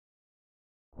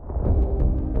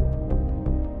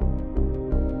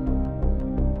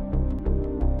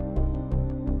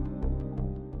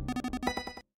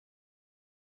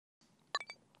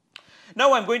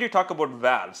Now I'm going to talk about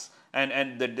valves,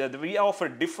 and we offer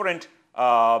different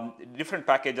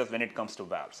packages when it comes to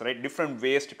valves, right? Different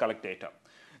ways to collect data.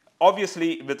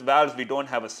 Obviously, with valves, we don't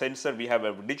have a sensor. We have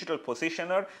a digital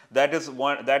positioner. That is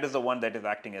the one that is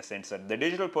acting as sensor. The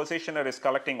digital positioner is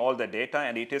collecting all the data,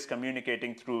 and it is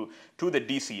communicating to the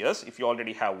DCS if you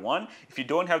already have one. If you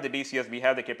don't have the DCS, we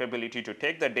have the capability to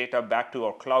take the data back to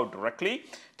our cloud directly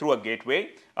through a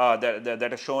gateway that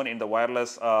is shown in the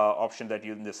wireless option that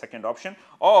you in the second option.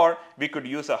 Or we could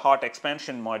use a hot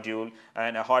expansion module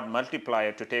and a hot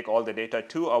multiplier to take all the data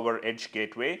to our edge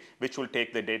gateway, which will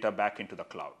take the data back into the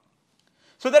cloud.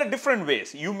 So there are different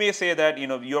ways. You may say that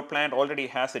your plant already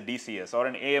has a DCS or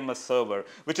an AMS server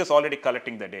which is already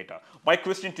collecting the data. My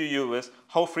question to you is,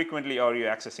 how frequently are you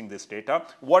accessing this data?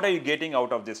 What are you getting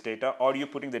out of this data? Are you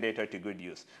putting the data to good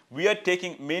use? We are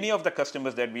taking many of the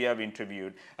customers that we have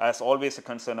interviewed as always a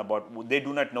concern about they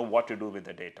do not know what to do with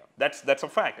the data. That's a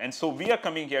fact. And so we are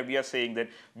coming here, we are saying that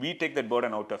we take that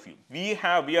burden out of you. We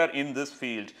are in this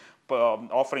field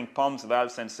offering pumps,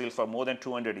 valves, and seals for more than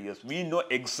 200 years. We know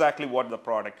exactly what the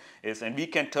product is, and we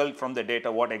can tell from the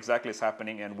data what exactly is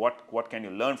happening and what can you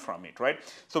learn from it, right?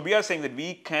 So we are saying that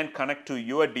we can connect to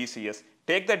your DCS,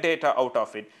 take the data out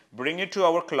of it, bring it to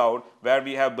our cloud where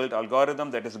we have built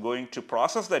algorithm that is going to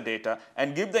process the data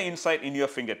and give the insight in your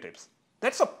fingertips.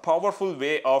 That's a powerful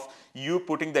way of you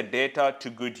putting the data to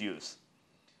good use.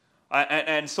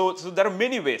 And so there are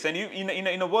many ways, and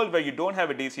in a world where you don't have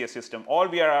a DCS system, all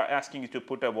we are asking you to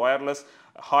put a wireless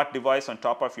hot device on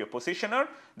top of your positioner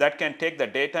that can take the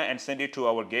data and send it to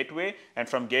our gateway, and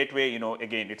from gateway,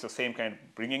 again, it's the same kind,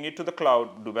 bringing it to the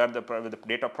cloud where the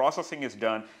data processing is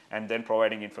done, and then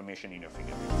providing information in your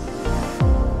fingertips.